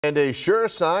And a sure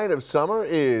sign of summer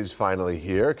is finally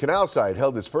here. Canalside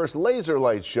held its first laser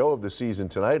light show of the season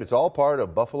tonight. It's all part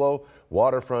of Buffalo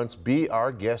Waterfront's Be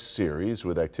Our Guest series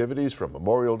with activities from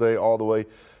Memorial Day all the way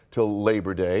till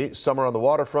Labor Day. Summer on the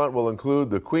waterfront will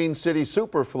include the Queen City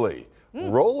Super Flea,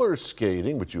 roller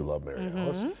skating, which you love, Mary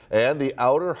Alice, and the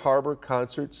Outer Harbor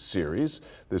Concert Series.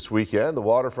 This weekend, the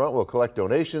waterfront will collect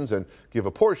donations and give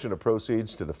a portion of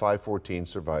proceeds to the 514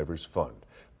 Survivors Fund.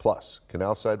 Plus,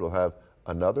 Canalside will have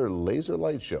another laser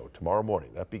light show tomorrow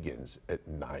morning. That begins at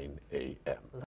 9 a.m.